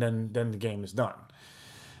that, and then the game is done.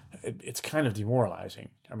 It's kind of demoralizing.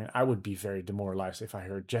 I mean, I would be very demoralized if I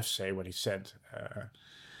heard Jeff say what he said,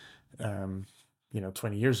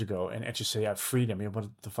 20 years ago, and just say, I have freedom. What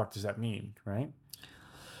the fuck does that mean, right?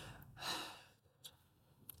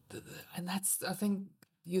 And that's, I think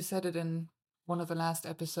you said it in one of the last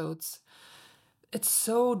episodes. It's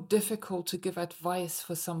so difficult to give advice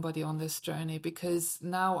for somebody on this journey, because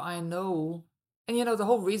now I know, and the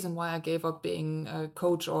whole reason why I gave up being a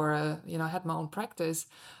coach or had my own practice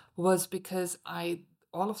was because I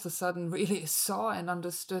all of a sudden really saw and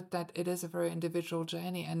understood that it is a very individual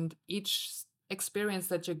journey, and each experience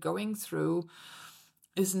that you're going through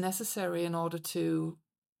is necessary in order to,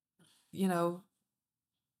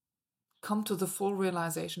 come to the full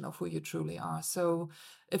realization of who you truly are. So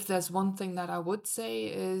if there's one thing that I would say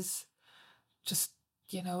is just,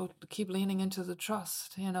 keep leaning into the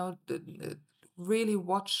trust, really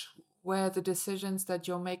watch where the decisions that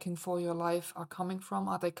you're making for your life are coming from.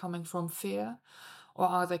 Are they coming from fear, or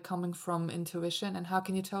are they coming from intuition? And how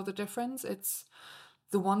can you tell the difference? It's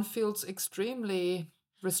the one feels extremely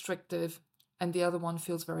restrictive and the other one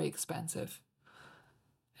feels very expansive.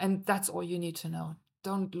 And that's all you need to know.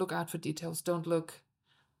 Don't look out for details. Don't look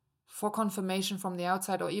for confirmation from the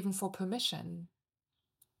outside or even for permission.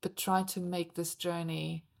 But try to make this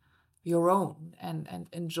journey your own and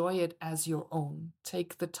enjoy it as your own.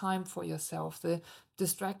 Take the time for yourself. The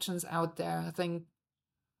distractions out there, I think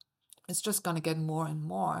it's just going to get more and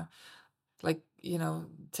more. Like,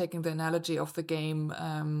 taking the analogy of the game,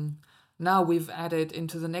 now we've added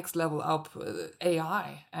into the next level up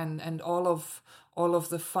AI and all of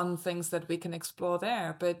the fun things that we can explore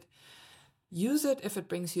there. But use it if it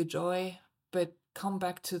brings you joy, but come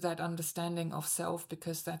back to that understanding of self,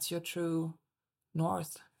 because that's your true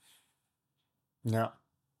north. Yeah.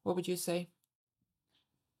 What would you say?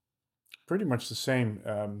 Pretty much the same.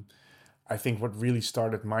 I think what really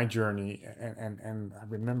started my journey, and I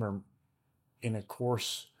remember in a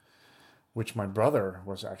course which my brother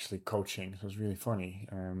was actually coaching. It was really funny.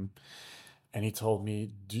 And he told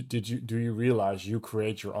me, do you realize you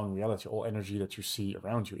create your own reality? All energy that you see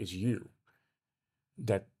around you is you.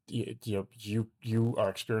 That you are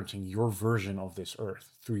experiencing your version of this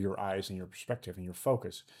earth through your eyes and your perspective and your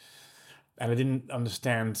focus. And I didn't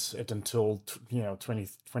understand it until 20,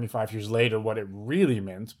 25 years later what it really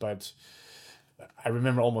meant. But I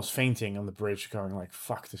remember almost fainting on the bridge, going like,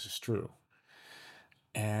 "Fuck, this is true,"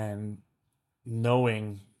 and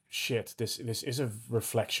knowing, shit, this is a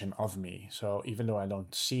reflection of me. So even though I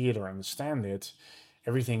don't see it or understand it,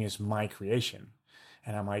 everything is my creation,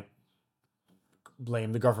 and I might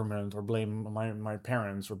blame the government or blame my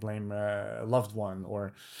parents or blame a loved one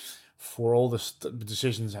or for all the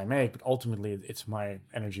decisions I make, but ultimately it's my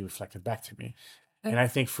energy reflected back to me. And I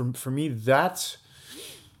think for me that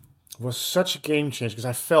was such a game changer because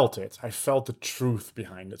I felt it. I felt the truth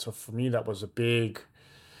behind it. So for me that was a big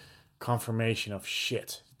confirmation of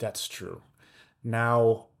shit, that's true.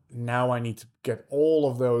 Now I need to get all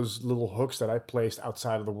of those little hooks that I placed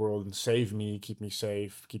outside of the world and save me, keep me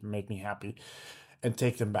safe, make me happy, and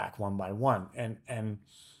take them back one by one. And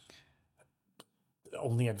the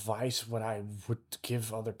only advice what I would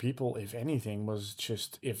give other people, if anything, was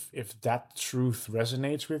just if that truth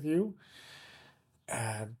resonates with you,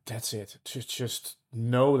 that's it. Just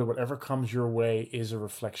know that whatever comes your way is a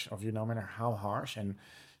reflection of you, no matter how harsh. And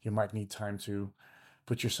you might need time to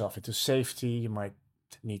put yourself into safety. You might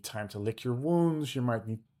need time to lick your wounds. You might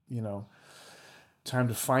need, time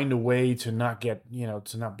to find a way to not get,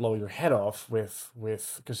 to not blow your head off with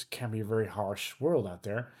because it can be a very harsh world out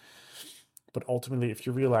there. But ultimately, if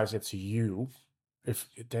you realize it's you,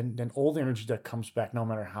 then all the energy that comes back, no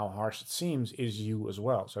matter how harsh it seems, is you as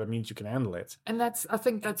well. So that means you can handle it. And I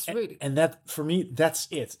think that's really... And that, for me, that's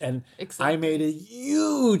it. And exactly. I made a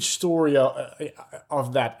huge story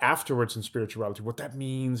of that afterwards in spirituality, what that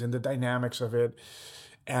means and the dynamics of it.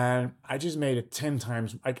 And I just made it 10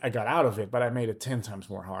 times. I got out of it, but I made it 10 times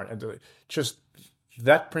more hard. And just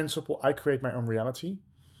that principle, I create my own reality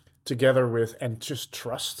together with, and just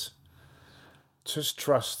trust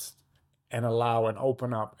and allow and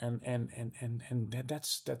open up. And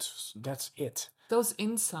that's it. Those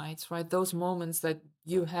insights, right? Those moments that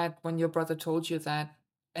you had when your brother told you that,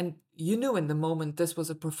 and you knew in the moment this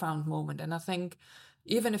was a profound moment. And I think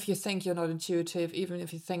even if you think you're not intuitive, even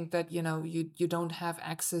if you think that, you don't have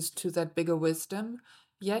access to that bigger wisdom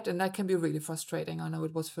yet, and that can be really frustrating. I know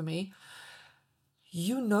it was for me.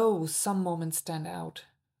 Some moments stand out.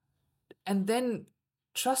 And then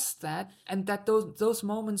trust that, and that those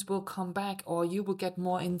moments will come back, or you will get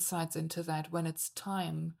more insights into that when it's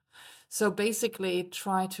time. So basically,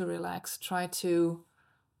 try to relax, try to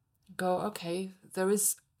go, okay, there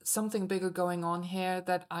is something bigger going on here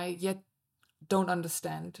that I yet don't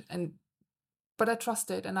understand, but I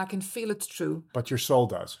trust it and I can feel it's true. But your soul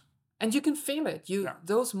does. And you can feel it.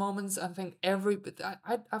 Those moments, I think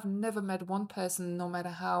I've never met one person, no matter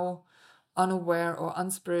how unaware or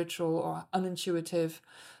unspiritual or unintuitive,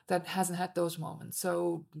 that hasn't had those moments.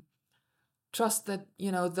 So trust that,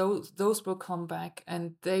 those will come back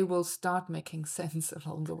and they will start making sense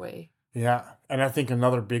along the way. Yeah. And I think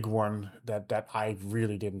another big one that I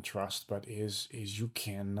really didn't trust, but is you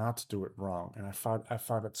cannot do it wrong. And I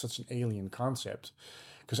found it such an alien concept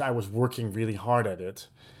because I was working really hard at it.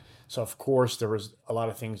 So of course there was a lot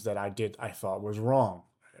of things that I thought was wrong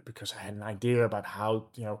because I had an idea about how,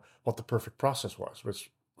 what the perfect process was,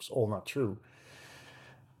 which was all not true.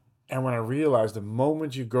 And when I realized the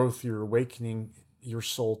moment you go through your awakening, your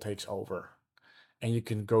soul takes over. And you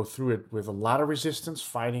can go through it with a lot of resistance,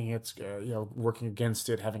 fighting it, working against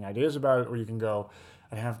it, having ideas about it, or you can go,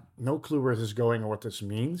 I have no clue where this is going or what this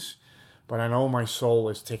means, but I know my soul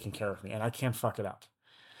is taking care of me and I can't fuck it up.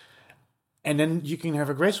 And then you can have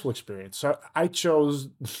a graceful experience. So I chose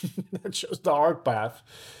the hard path.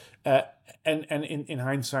 And in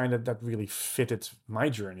hindsight, that really fitted my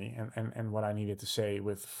journey and what I needed to say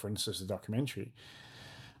with, for instance, the documentary.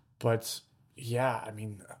 But yeah, I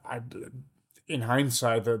mean, in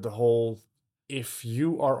hindsight, the whole, if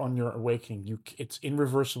you are on your awakening, it's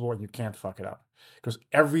irreversible and you can't fuck it up. Because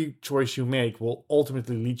every choice you make will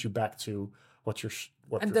ultimately lead you back to what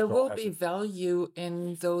and there will be value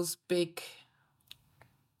in those big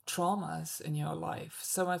traumas in your life.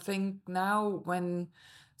 So I think now when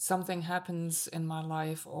something happens in my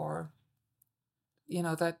life, or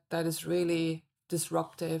that is really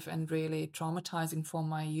disruptive and really traumatizing for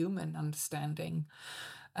my human understanding,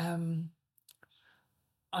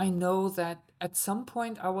 I know that at some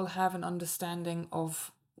point I will have an understanding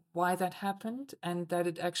of why that happened and that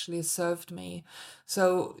it actually served me.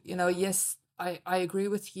 So, yes, I agree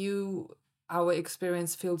with you. Our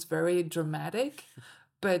experience feels very dramatic,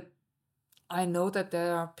 but I know that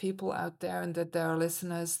there are people out there and that there are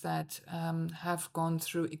listeners that have gone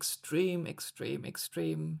through extreme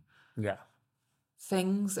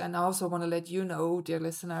things. And I also want to let you know, dear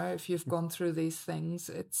listener, if you've gone through these things,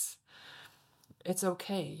 it's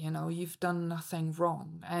okay. You've done nothing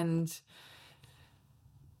wrong. And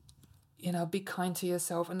be kind to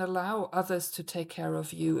yourself and allow others to take care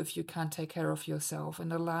of you if you can't take care of yourself,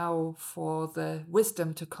 and allow for the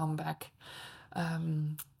wisdom to come back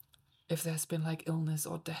if there's been like illness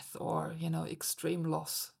or death or, extreme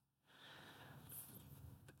loss.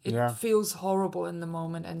 It feels horrible in the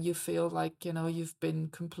moment, and you feel like, you've been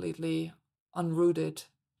completely unrooted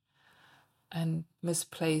and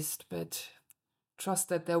misplaced, but trust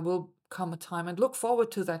that there will come a time, and look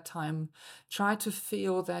forward to that time. Try to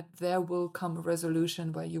feel that there will come a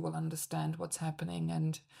resolution where you will understand what's happening,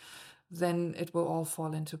 and then it will all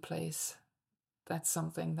fall into place. That's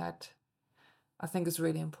something that I think is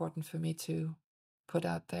really important for me to put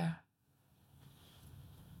out there.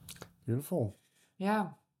 Beautiful. Yeah.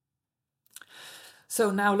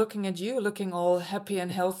 So now looking at you, looking all happy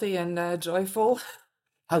and healthy and joyful.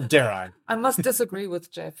 How dare I? I must disagree with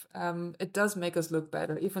Jeff. It does make us look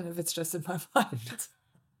better, even if it's just in my mind.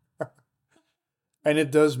 And it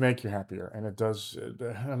does make you happier. And it does,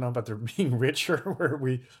 I don't know about there being richer, where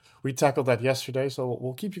we tackled that yesterday. So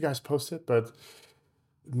we'll keep you guys posted. But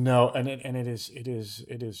no, and it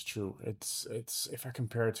is true. It's if I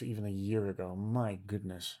compare it to even a year ago, my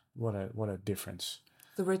goodness, what a difference.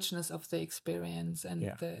 The richness of the experience, and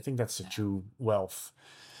I think that's the true wealth.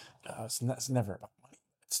 It's never about money.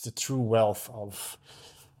 It's the true wealth of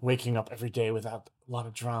waking up every day without a lot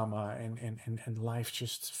of drama and life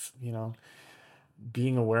just,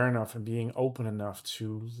 being aware enough and being open enough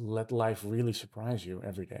to let life really surprise you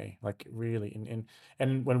every day. Like really,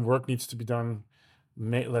 and when work needs to be done,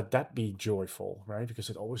 let that be joyful, right? Because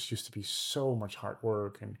it always used to be so much hard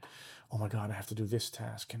work and, oh my God, I have to do this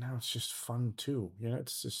task. And now it's just fun too.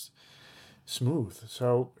 It's just smooth.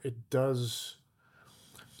 So it does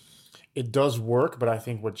work. But I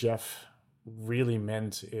think what Jeff really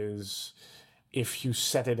meant is, if you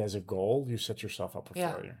set it as a goal, you set yourself up for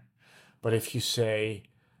failure. But if you say,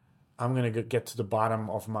 I'm going to get to the bottom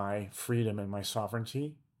of my freedom and my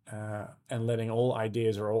sovereignty, and letting all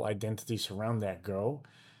ideas or all identities around that go,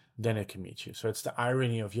 then it can meet you. So it's the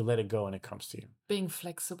irony of, you let it go and it comes to you. Being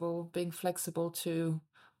flexible to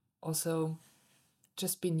also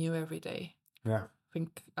just be new every day. Yeah. I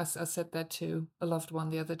think I said that to a loved one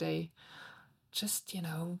the other day. Just,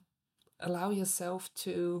 allow yourself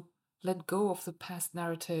to let go of the past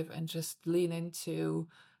narrative and just lean into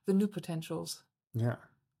the new potentials. Yeah.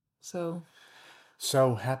 So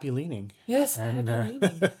happy leaning. Yes, happy leaning.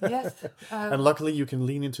 Yes. And luckily you can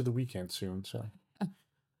lean into the weekend soon. So,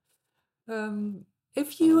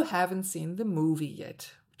 if you haven't seen the movie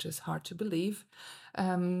yet, which is hard to believe,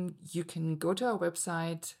 you can go to our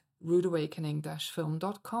website,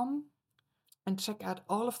 rudeawakening-film.com, and check out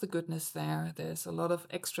all of the goodness there. There's a lot of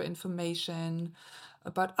extra information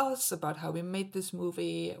about us, about how we made this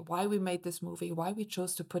movie, why we made this movie, why we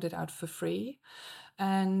chose to put it out for free.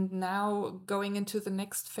 And now going into the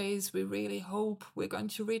next phase, we really hope we're going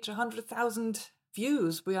to reach 100,000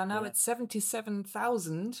 views. We are now at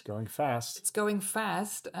 77,000. It's going fast.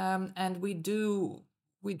 And we do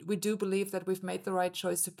believe that we've made the right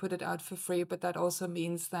choice to put it out for free, but that also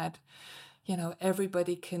means that,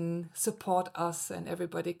 everybody can support us, and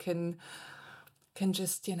everybody can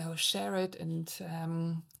just, share it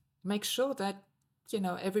and make sure that,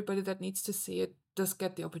 everybody that needs to see it does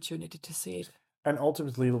get the opportunity to see it. And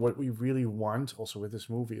ultimately, what we really want also with this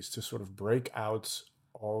movie is to sort of break out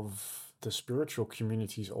of the spiritual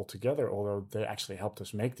communities altogether, although they actually helped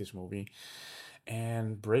us make this movie,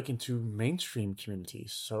 and break into mainstream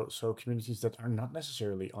communities. So communities that are not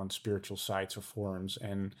necessarily on spiritual sites or forums,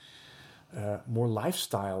 and more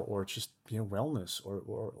lifestyle, or just wellness,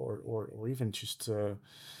 or even just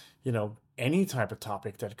any type of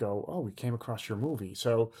topic that go, oh, we came across your movie.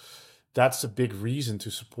 So that's a big reason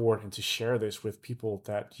to support and to share this with people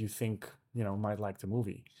that you think might like the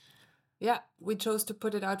movie. Yeah, we chose to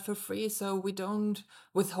put it out for free, so we don't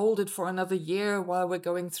withhold it for another year while we're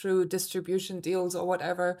going through distribution deals or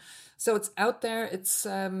whatever. So it's out there. It's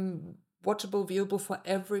watchable, viewable for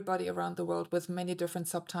everybody around the world with many different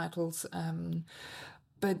subtitles.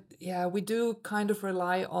 But yeah, we do kind of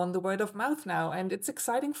rely on the word of mouth now, and it's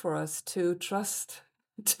exciting for us to trust,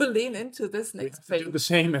 to lean into this next phase. Do the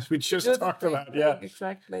same as we just talked about. Yeah,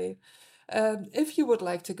 exactly. If you would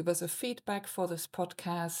like to give us a feedback for this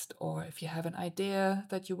podcast, or if you have an idea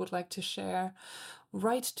that you would like to share,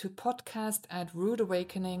 write to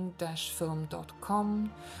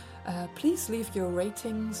podcast@rudeawakening-film.com. Please leave your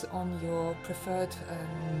ratings on your preferred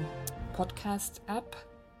podcast app,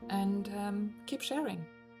 and keep sharing.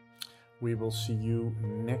 We will see you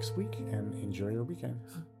next week, and enjoy your weekend.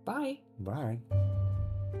 Bye. Bye.